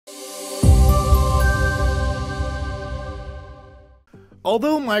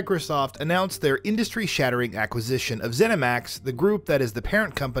Although Microsoft announced their industry-shattering acquisition of ZeniMax, the group that is the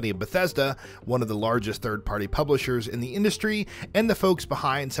parent company of Bethesda, one of the largest third-party publishers in the industry, and the folks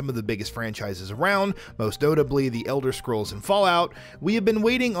behind some of the biggest franchises around, most notably The Elder Scrolls and Fallout, we have been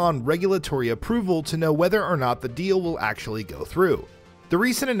waiting on regulatory approval to know whether or not the deal will actually go through. The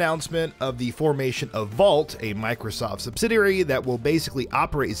recent announcement of the formation of Vault, a Microsoft subsidiary that will basically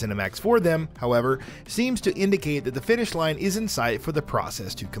operate ZeniMax for them, however, seems to indicate that the finish line is in sight for the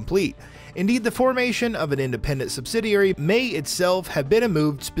process to complete. Indeed, the formation of an independent subsidiary may itself have been a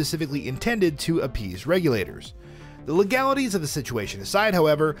move specifically intended to appease regulators. The legalities of the situation aside,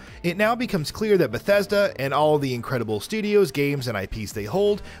 however, it now becomes clear that Bethesda and all the incredible studios, games, and IPs they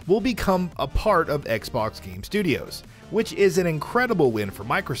hold will become a part of Xbox Game Studios, which is an incredible win for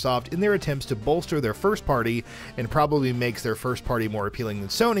Microsoft in their attempts to bolster their first party, and probably makes their first party more appealing than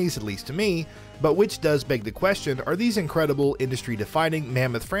Sony's, at least to me, but which does beg the question, are these incredible industry-defining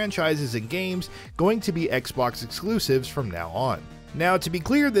mammoth franchises and games going to be Xbox exclusives from now on? Now, to be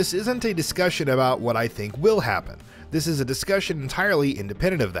clear, this isn't a discussion about what I think will happen. This is a discussion entirely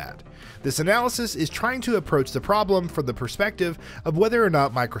independent of that. This analysis is trying to approach the problem from the perspective of whether or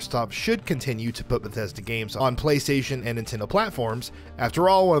not Microsoft should continue to put Bethesda games on PlayStation and Nintendo platforms. After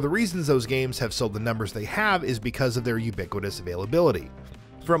all, one of the reasons those games have sold the numbers they have is because of their ubiquitous availability.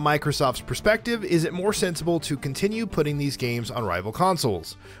 From Microsoft's perspective, is it more sensible to continue putting these games on rival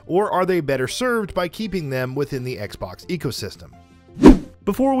consoles? Or are they better served by keeping them within the Xbox ecosystem?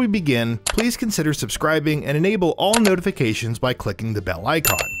 Before we begin, please consider subscribing and enable all notifications by clicking the bell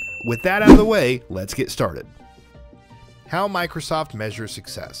icon. With that out of the way, let's get started. How Microsoft measures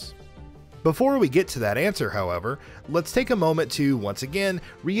success. Before we get to that answer, however, let's take a moment to, once again,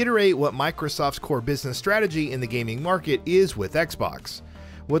 reiterate what Microsoft's core business strategy in the gaming market is with Xbox.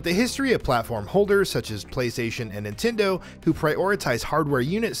 With the history of platform holders such as PlayStation and Nintendo, who prioritize hardware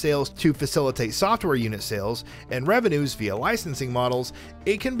unit sales to facilitate software unit sales and revenues via licensing models,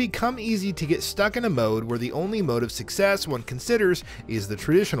 it can become easy to get stuck in a mode where the only mode of success one considers is the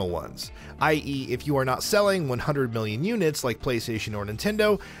traditional ones, i.e. if you are not selling 100 million units like PlayStation or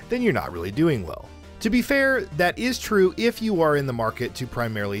Nintendo, then you're not really doing well. To be fair, that is true if you are in the market to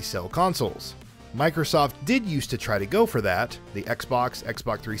primarily sell consoles. Microsoft did used to try to go for that. The Xbox,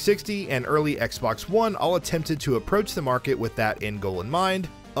 Xbox 360, and early Xbox One all attempted to approach the market with that end goal in mind,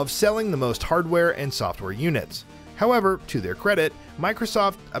 of selling the most hardware and software units. However, to their credit,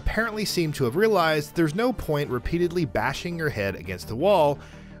 Microsoft apparently seemed to have realized there's no point repeatedly bashing your head against the wall,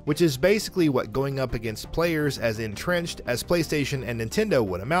 which is basically what going up against players as entrenched as PlayStation and Nintendo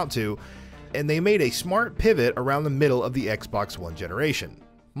would amount to, and they made a smart pivot around the middle of the Xbox One generation.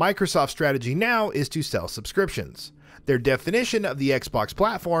 Microsoft's strategy now is to sell subscriptions. Their definition of the Xbox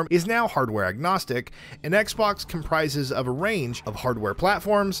platform is now hardware agnostic, and Xbox comprises of a range of hardware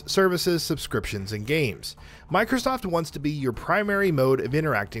platforms, services, subscriptions, and games. Microsoft wants to be your primary mode of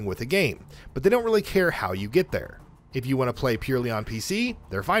interacting with a game, but they don't really care how you get there. If you want to play purely on PC,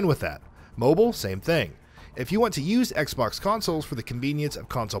 they're fine with that. Mobile, same thing. If you want to use Xbox consoles for the convenience of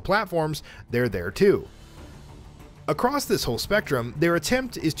console platforms, they're there too. Across this whole spectrum, their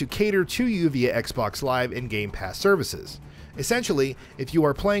attempt is to cater to you via Xbox Live and Game Pass services. Essentially, if you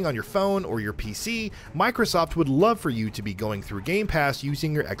are playing on your phone or your PC, Microsoft would love for you to be going through Game Pass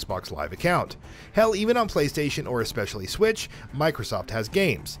using your Xbox Live account. Hell, even on PlayStation or especially Switch, Microsoft has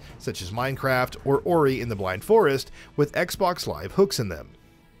games, such as Minecraft or Ori in the Blind Forest, with Xbox Live hooks in them.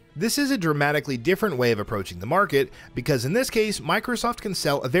 This is a dramatically different way of approaching the market, because in this case, Microsoft can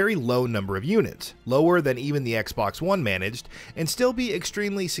sell a very low number of units, lower than even the Xbox One managed, and still be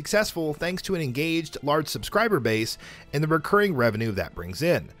extremely successful thanks to an engaged, large subscriber base and the recurring revenue that brings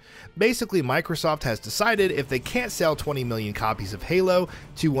in. Basically, Microsoft has decided if they can't sell 20 million copies of Halo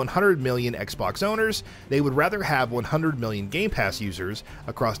to 100 million Xbox owners, they would rather have 100 million Game Pass users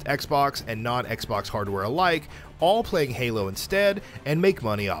across Xbox and non-Xbox hardware alike, all playing Halo instead, and make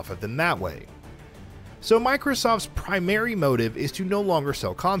money off of them that way. So Microsoft's primary motive is to no longer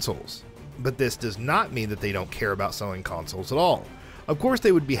sell consoles. But this does not mean that they don't care about selling consoles at all. Of course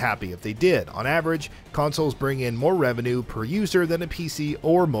they would be happy if they did. On average, consoles bring in more revenue per user than a PC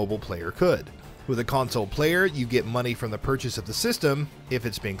or mobile player could. With a console player, you get money from the purchase of the system, if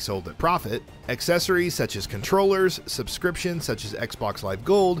it's being sold at profit, accessories such as controllers, subscriptions such as Xbox Live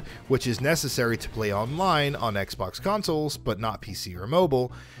Gold, which is necessary to play online on Xbox consoles but not PC or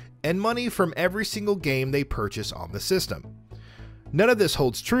mobile, and money from every single game they purchase on the system. None of this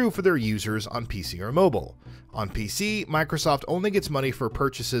holds true for their users on PC or mobile. On PC, Microsoft only gets money for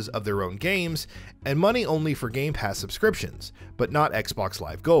purchases of their own games, and money only for Game Pass subscriptions, but not Xbox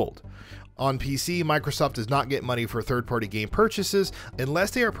Live Gold. On PC, Microsoft does not get money for third-party game purchases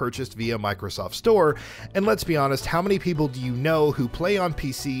unless they are purchased via Microsoft Store, and let's be honest, how many people do you know who play on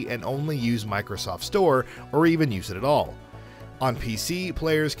PC and only use Microsoft Store, or even use it at all? On PC,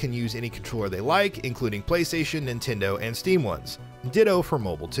 players can use any controller they like, including PlayStation, Nintendo, and Steam ones. Ditto for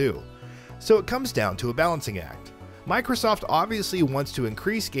mobile too. So it comes down to a balancing act. Microsoft obviously wants to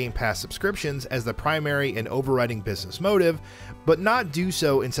increase Game Pass subscriptions as the primary and overriding business motive, but not do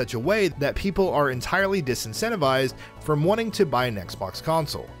so in such a way that people are entirely disincentivized from wanting to buy an Xbox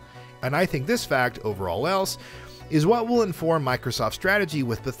console. And I think this fact, over all else, is what will inform Microsoft's strategy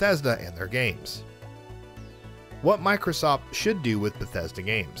with Bethesda and their games. What Microsoft should do with Bethesda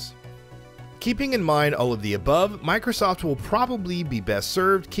games. Keeping in mind all of the above, Microsoft will probably be best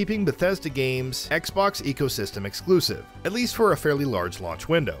served keeping Bethesda games Xbox ecosystem exclusive, at least for a fairly large launch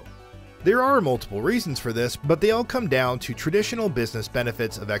window. There are multiple reasons for this, but they all come down to traditional business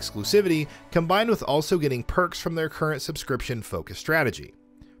benefits of exclusivity combined with also getting perks from their current subscription-focused strategy.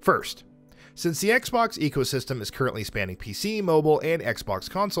 First, since the Xbox ecosystem is currently spanning PC, mobile, and Xbox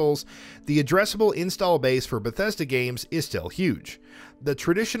consoles, the addressable install base for Bethesda games is still huge. The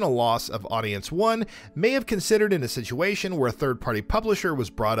traditional loss of Audience 1 may have considered in a situation where a third-party publisher was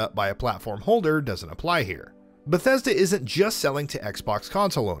brought up by a platform holder doesn't apply here. Bethesda isn't just selling to Xbox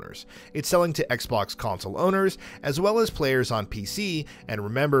console owners, it's selling to Xbox console owners as well as players on PC, and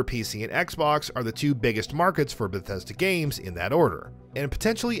remember PC and Xbox are the two biggest markets for Bethesda games in that order, and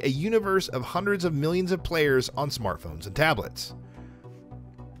potentially a universe of hundreds of millions of players on smartphones and tablets.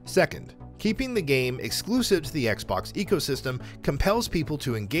 Second, keeping the game exclusive to the Xbox ecosystem compels people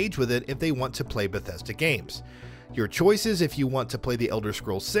to engage with it if they want to play Bethesda games. Your choices if you want to play The Elder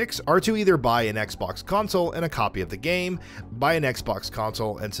Scrolls 6 are to either buy an Xbox console and a copy of the game, buy an Xbox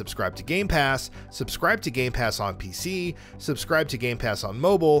console and subscribe to Game Pass, subscribe to Game Pass on PC, subscribe to Game Pass on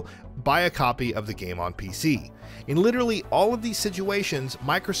mobile, buy a copy of the game on PC. In literally all of these situations,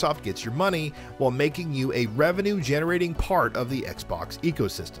 Microsoft gets your money while making you a revenue-generating part of the Xbox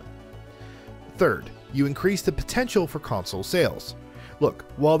ecosystem. Third, you increase the potential for console sales. Look,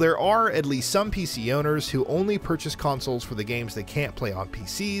 while there are at least some PC owners who only purchase consoles for the games they can't play on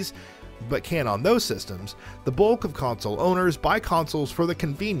PCs, but can on those systems, the bulk of console owners buy consoles for the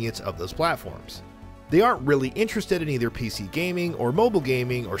convenience of those platforms. They aren't really interested in either PC gaming or mobile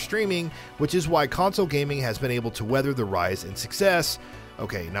gaming or streaming, which is why console gaming has been able to weather the rise in success,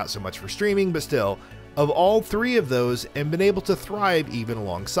 okay, not so much for streaming, but still, of all three of those and been able to thrive even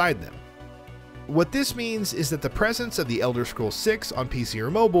alongside them. What this means is that the presence of The Elder Scrolls 6 on PC or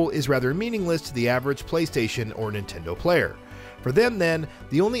mobile is rather meaningless to the average PlayStation or Nintendo player. For them then,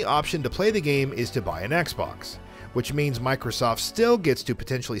 the only option to play the game is to buy an Xbox, which means Microsoft still gets to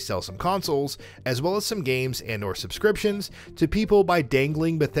potentially sell some consoles, as well as some games and/or subscriptions to people by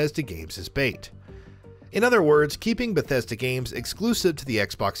dangling Bethesda games as bait. In other words, keeping Bethesda games exclusive to the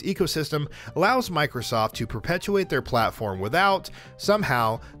Xbox ecosystem allows Microsoft to perpetuate their platform without,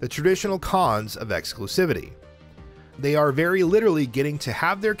 somehow, the traditional cons of exclusivity. They are very literally getting to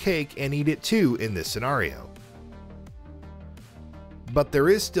have their cake and eat it too in this scenario. But there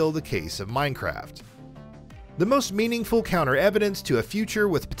is still the case of Minecraft. The most meaningful counter-evidence to a future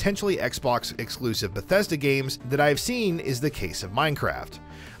with potentially Xbox-exclusive Bethesda games that I have seen is the case of Minecraft.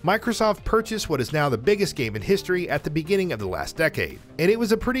 Microsoft purchased what is now the biggest game in history at the beginning of the last decade, and it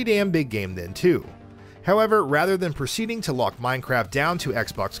was a pretty damn big game then too. However, rather than proceeding to lock Minecraft down to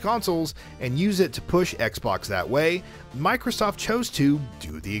Xbox consoles and use it to push Xbox that way, Microsoft chose to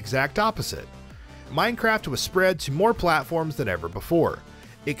do the exact opposite. Minecraft was spread to more platforms than ever before.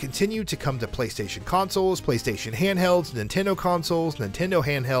 It continued to come to PlayStation consoles, PlayStation handhelds, Nintendo consoles, Nintendo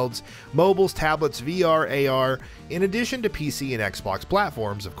handhelds, mobiles, tablets, VR, AR, in addition to PC and Xbox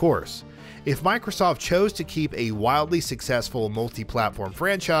platforms, of course. If Microsoft chose to keep a wildly successful multi-platform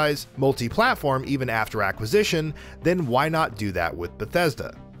franchise, multi-platform even after acquisition, then why not do that with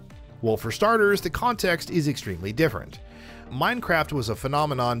Bethesda? Well, for starters, the context is extremely different. Minecraft was a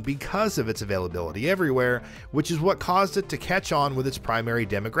phenomenon because of its availability everywhere, which is what caused it to catch on with its primary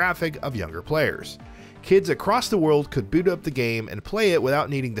demographic of younger players. Kids across the world could boot up the game and play it without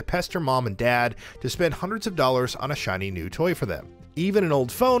needing to pester mom and dad to spend hundreds of dollars on a shiny new toy for them. Even an old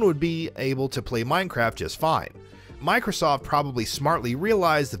phone would be able to play Minecraft just fine. Microsoft probably smartly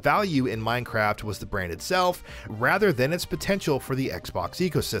realized the value in Minecraft was the brand itself rather than its potential for the Xbox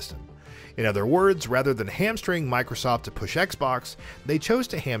ecosystem. In other words, rather than hamstring Microsoft to push Xbox, they chose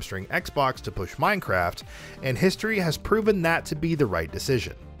to hamstring Xbox to push Minecraft, and history has proven that to be the right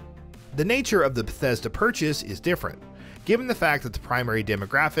decision. The nature of the Bethesda purchase is different. Given the fact that the primary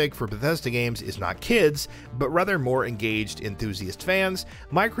demographic for Bethesda games is not kids, but rather more engaged enthusiast fans,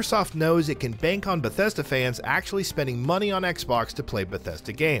 Microsoft knows it can bank on Bethesda fans actually spending money on Xbox to play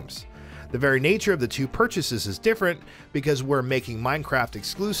Bethesda games. The very nature of the two purchases is different, because where making Minecraft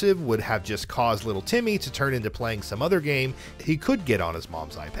exclusive would have just caused little Timmy to turn into playing some other game he could get on his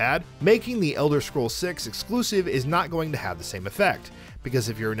mom's iPad, making the Elder Scrolls 6 exclusive is not going to have the same effect, because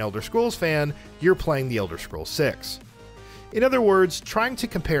if you're an Elder Scrolls fan, you're playing the Elder Scrolls 6. In other words, trying to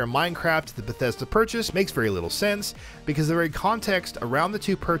compare Minecraft to the Bethesda purchase makes very little sense, because the very context around the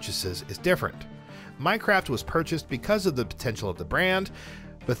two purchases is different. Minecraft was purchased because of the potential of the brand.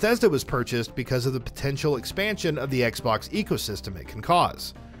 Bethesda was purchased because of the potential expansion of the Xbox ecosystem it can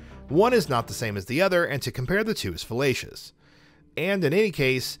cause. One is not the same as the other, and to compare the two is fallacious. And in any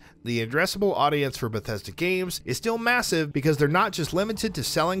case, the addressable audience for Bethesda games is still massive, because they're not just limited to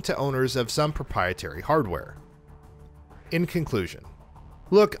selling to owners of some proprietary hardware. In conclusion,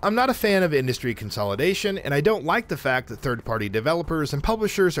 look, I'm not a fan of industry consolidation, and I don't like the fact that third-party developers and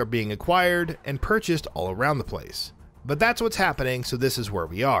publishers are being acquired and purchased all around the place. But that's what's happening, so this is where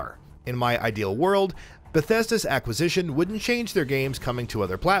we are. In my ideal world, Bethesda's acquisition wouldn't change their games coming to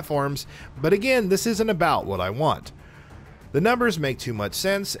other platforms, but again, this isn't about what I want. The numbers make too much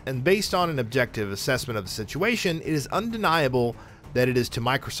sense, and based on an objective assessment of the situation, it is undeniable that it is to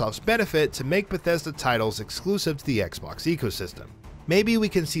Microsoft's benefit to make Bethesda titles exclusive to the Xbox ecosystem. Maybe we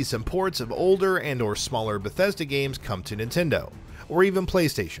can see some ports of older and/or smaller Bethesda games come to Nintendo, or even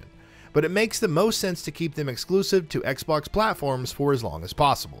PlayStation, but it makes the most sense to keep them exclusive to Xbox platforms for as long as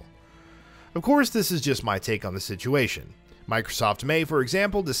possible. Of course, this is just my take on the situation. Microsoft may, for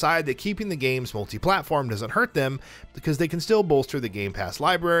example, decide that keeping the games multi-platform doesn't hurt them, because they can still bolster the Game Pass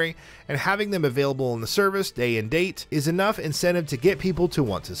library, and having them available in the service day and date is enough incentive to get people to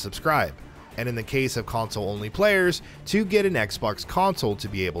want to subscribe, and in the case of console-only players, to get an Xbox console to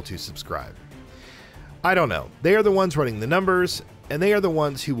be able to subscribe. I don't know, they are the ones running the numbers, and they are the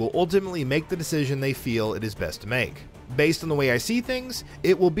ones who will ultimately make the decision they feel it is best to make. Based on the way I see things,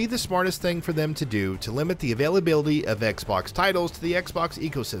 it will be the smartest thing for them to do to limit the availability of Xbox titles to the Xbox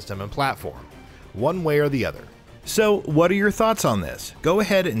ecosystem and platform, one way or the other. So, what are your thoughts on this? Go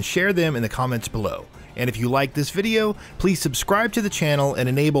ahead and share them in the comments below. And if you like this video, please subscribe to the channel and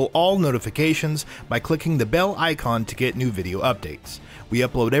enable all notifications by clicking the bell icon to get new video updates. We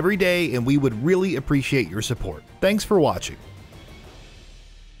upload every day, and we would really appreciate your support. Thanks for watching.